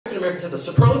Americans have the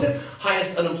superlative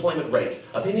highest unemployment rate.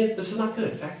 Opinion? This is not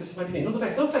good. Fact? This is my opinion. No, the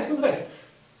facts. No, the facts. No, the facts.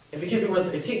 If you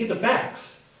can't get the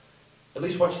facts, at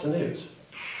least watch the news.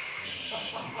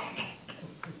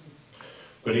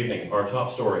 Good evening. Our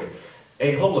top story.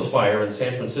 A homeless fire in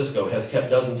San Francisco has kept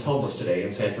dozens homeless today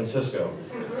in San Francisco.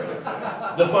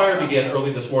 The fire began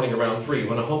early this morning around 3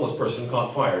 when a homeless person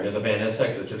caught fire near the Van Ness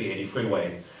exit to the 80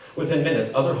 freeway. Within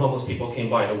minutes, other homeless people came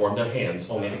by to warm their hands,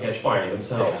 only to catch fire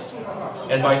themselves.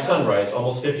 And by sunrise,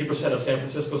 almost 50% of San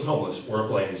Francisco's homeless were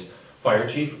ablaze. Fire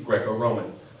Chief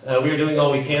Greco-Roman. We are doing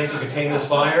all we can to contain this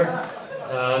fire.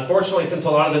 Unfortunately, since a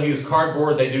lot of them use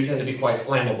cardboard, they do tend to be quite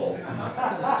flammable.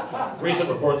 Recent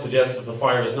reports suggest that if the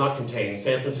fire is not contained,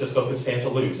 San Francisco could stand to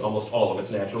lose almost all of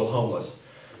its natural homeless.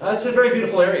 It's a very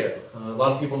beautiful area. A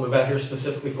lot of people move out here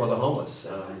specifically for the homeless.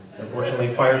 Unfortunately,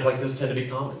 fires like this tend to be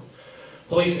common.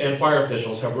 Police and fire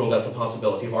officials have ruled out the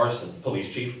possibility of arson. Police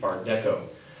Chief Art Deco.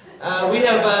 We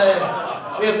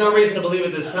have no reason to believe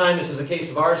at this time this is a case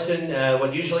of arson.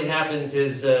 What usually happens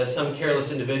is some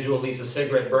careless individual leaves a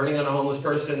cigarette burning on a homeless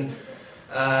person.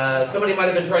 Somebody might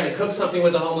have been trying to cook something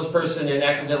with the homeless person and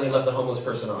accidentally left the homeless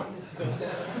person on.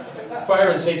 Fire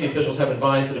and safety officials have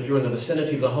advised that if you're in the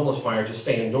vicinity of the homeless fire, just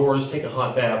stay indoors, take a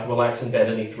hot bath, relax in bed,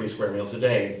 and eat 3 square meals a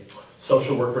day.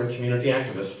 Social worker and community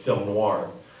activist, film noir.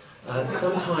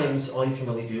 Sometimes all you can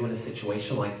really do in a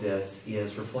situation like this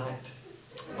is reflect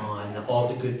on all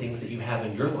the good things that you have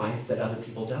in your life that other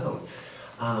people don't.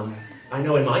 I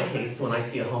know in my case, when I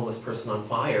see a homeless person on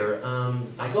fire,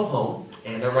 I go home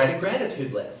and I write a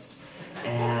gratitude list.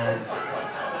 And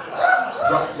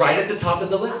right at the top of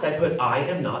the list, I put, I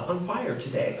am not on fire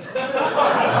today.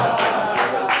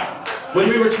 When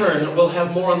we return, we'll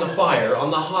have more on the fire,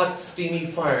 on the hot, steamy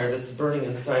fire that's burning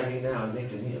inside me now and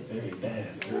making me a very bad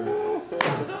girl.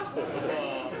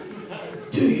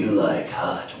 Do you like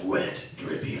hot, wet,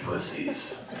 drippy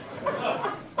pussies?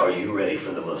 Are you ready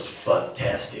for the most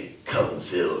fucktastic,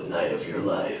 cum-filled night of your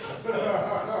life?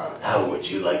 How would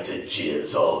you like to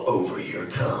jizz all over your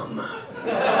cum?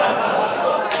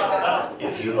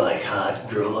 If you like hot,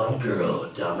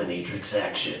 girl-on-girl, dominatrix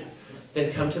action, then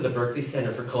come to the Berkeley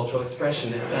Center for Cultural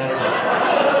Expression this Saturday,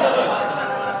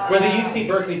 where the UC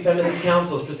Berkeley Feminist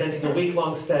Council is presenting a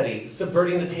week-long study,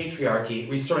 Subverting the Patriarchy,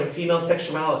 Restoring Female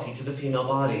Sexuality to the Female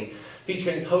Body,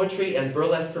 featuring poetry and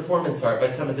burlesque performance art by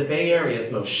some of the Bay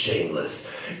Area's most shameless,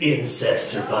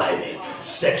 incest-surviving,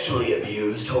 sexually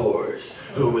abused whores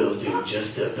who will do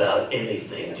just about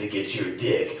anything to get your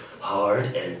dick hard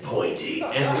and pointy,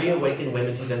 and reawaken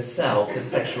women to themselves as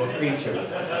sexual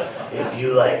creatures. If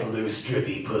you like loose,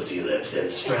 drippy pussy lips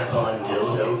and strap-on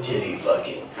dildo titty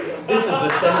fucking, this is the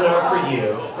seminar for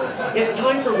you. It's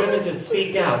time for women to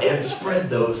speak out and spread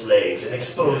those legs and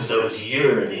expose those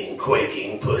yearning,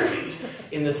 quaking pussies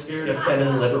in the spirit of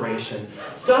feminine liberation.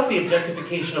 Stop the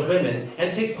objectification of women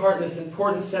and take part in this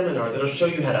important seminar that'll show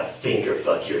you how to finger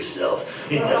fuck yourself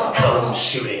into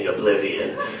cum-shooting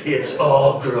oblivion. It's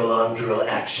all girl-on-girl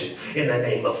action in the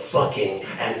name of fucking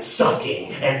and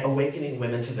sucking and awakening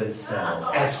women to themselves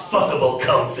as fuckable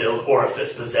cum-filled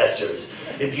orifice possessors.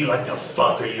 If you like to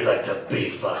fuck or you like to be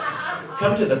fucked,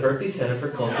 come to the Berkeley Center for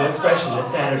Cultural Expression this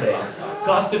Saturday.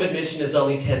 Cost of admission is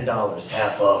only $10.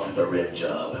 Half off with the rim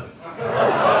job.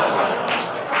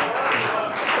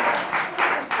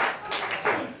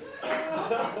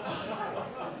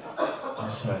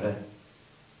 I'm sorry,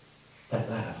 that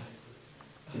laugh.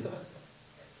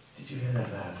 Did you hear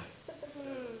that laugh?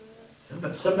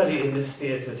 Somebody in this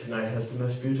theater tonight has the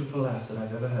most beautiful laugh that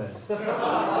I've ever heard.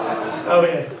 Oh,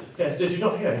 yes, did you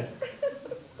not hear it?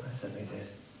 I certainly did.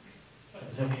 It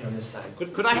was over here on this side.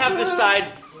 Could I have this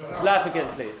side laugh again,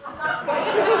 please?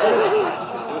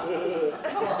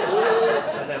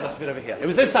 That must have been over here. It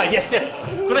was this side, yes.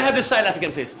 Could I have this side laugh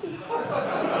again, please?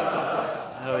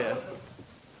 Oh, yes.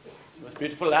 The most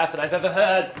beautiful laugh that I've ever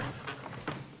heard.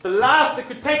 The laugh that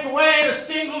could take away in a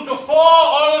single guffaw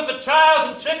all of the trials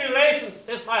and tribulations.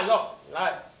 Here's my lot in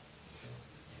life.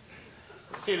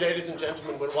 You see, ladies and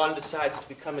gentlemen, when one decides to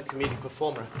become a comedic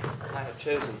performer, as I have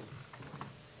chosen,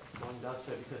 one does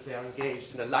so because they are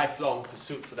engaged in a lifelong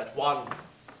pursuit for that one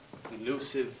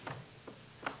elusive,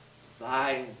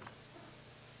 fine,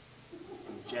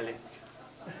 angelic.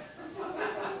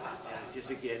 There it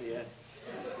is again, yes.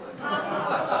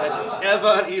 That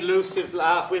ever elusive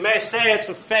laugh. We may say it's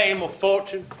for fame or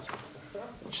fortune,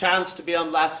 a chance to be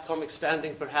on last comic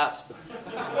standing, perhaps. But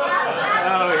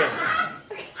oh,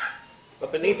 yes.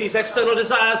 But beneath these external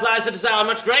desires lies a desire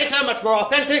much greater, much more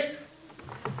authentic.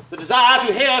 The desire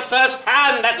to hear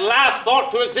firsthand that laugh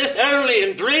thought to exist only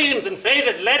in dreams and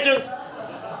faded legends.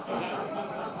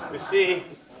 You see,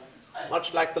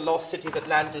 Much like the lost city of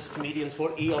Atlantis, comedians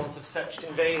for eons have searched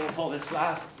in vain for this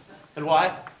laugh. And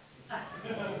why?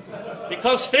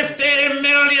 Because 50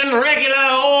 million regular,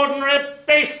 ordinary,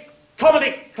 base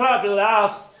comedy club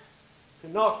laughs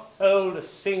cannot hold a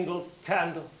single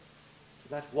candle to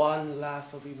that one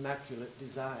laugh of immaculate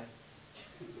design.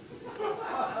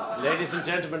 Ladies and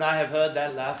gentlemen, I have heard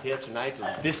that laugh here tonight in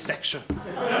this section.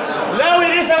 No,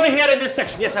 it is over here in this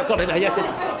section. Yes, I've got it there. Yes, yes.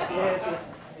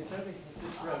 It's over here. It's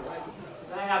this row, right?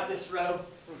 Can I have this row?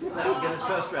 Now we'll get this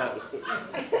first row.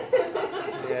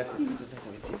 Yes, it's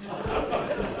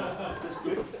this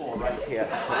group of four right here.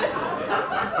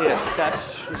 Yes,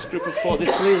 that's this group of four.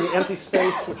 This really empty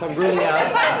space which I'm ruling out.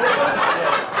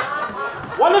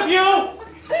 Yes. One of you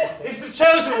is the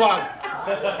chosen one.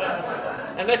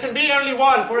 And there can be only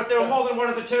one, for if there were more than one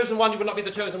of the chosen one, you would not be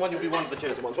the chosen one, you'll be one of the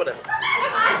chosen ones, whatever.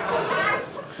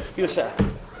 You, sir.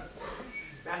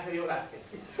 May I hear your last thing,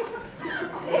 please?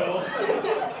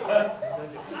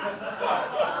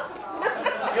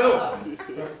 You.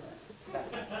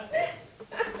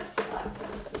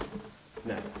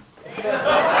 No.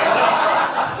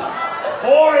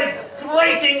 Horrid,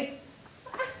 grating,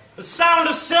 the sound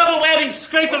of silver webbing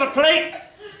scraping a plate,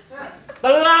 the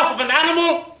laugh of an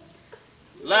animal,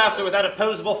 laughter without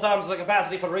opposable thumbs and the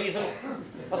capacity for reason,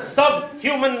 a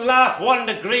subhuman laugh 1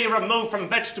 degree removed from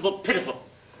vegetable pitiful.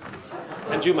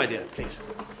 And you, my dear, please.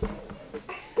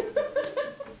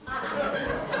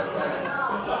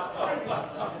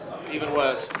 Even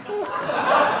worse.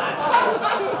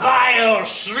 Vile,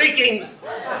 shrieking,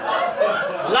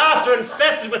 laughter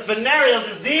infested with venereal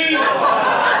disease.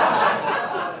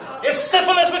 If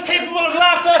syphilis were capable of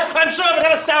laughter, I'm sure it would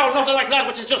have a sound not like that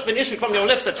which has just been issued from your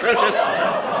lips, atrocious.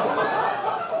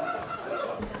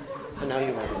 And now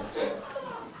you, my dear.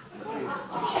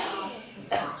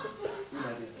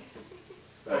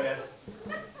 Oh, yes.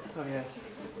 Oh, yes.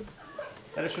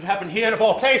 That it should happen here of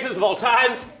all places, of all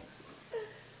times.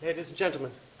 Ladies and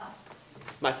gentlemen,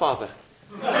 my father.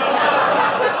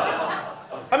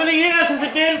 How many years has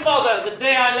it been, Father, the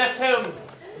day I left home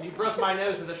and you broke my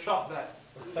nose with a shot bat?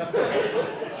 I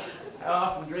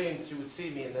often dreamed that you would see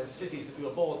me in those cities that you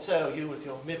were born. So, you with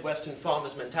your Midwestern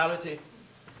farmer's mentality,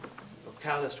 your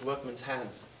calloused workman's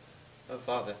hands. Oh,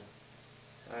 Father,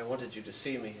 I wanted you to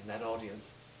see me in that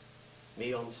audience.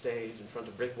 Me on stage, in front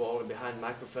of brick wall, and behind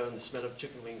microphone, the smell of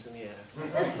chicken wings in the air. Oh,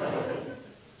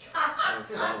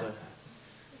 Father.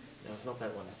 No, it's not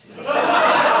that one. It's the other. Oh,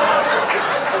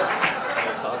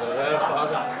 Father. Oh,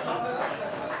 Father.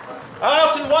 I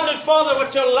often wondered, Father,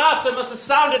 what your laughter must have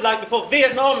sounded like before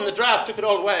Vietnam and the draft took it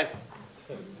all away.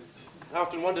 I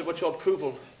often wondered what your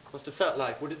approval must have felt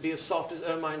like. Would it be as soft as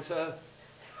ermine fur,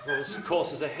 or as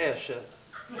coarse as a hair shirt?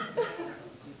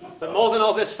 But more than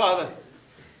all this, Father,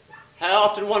 I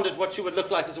often wondered what you would look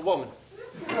like as a woman.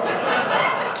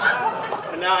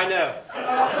 And now I know.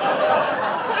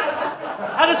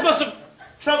 How this must have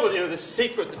troubled you, this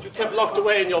secret that you kept locked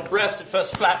away in your breast, at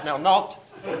first flat, now knocked.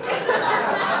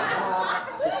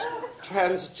 This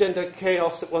transgender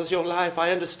chaos that was your life, I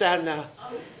understand now.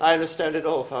 I understand it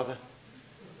all, Father.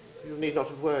 You need not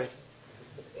have worried.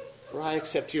 For I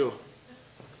accept you,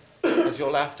 as your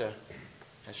laughter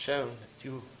has shown that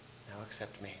you now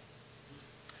accept me.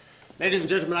 Ladies and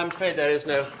gentlemen, I'm afraid there is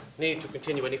no need to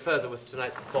continue any further with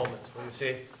tonight's performance, for you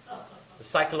see, the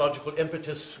psychological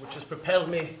impetus which has propelled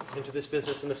me into this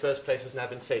business in the first place has now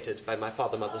been sated by my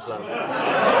father-mother's love.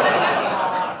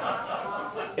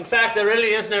 In fact, there really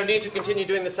is no need to continue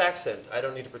doing this accent. I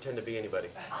don't need to pretend to be anybody.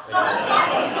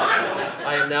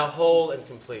 I am now whole and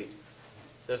complete.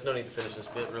 There's no need to finish this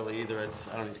bit, really, either. I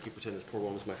don't need to keep pretending this poor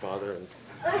woman's my father. And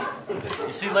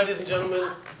you see, ladies and gentlemen,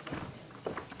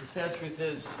 the sad truth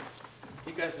is,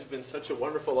 you guys have been such a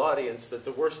wonderful audience that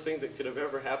the worst thing that could have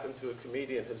ever happened to a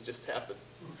comedian has just happened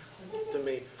to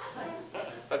me.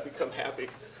 I've become happy.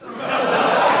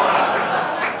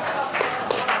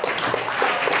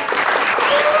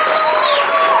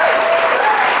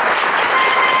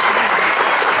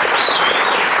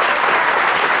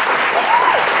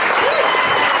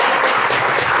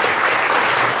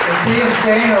 Is he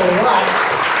insane or what?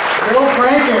 Will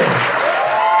Franken.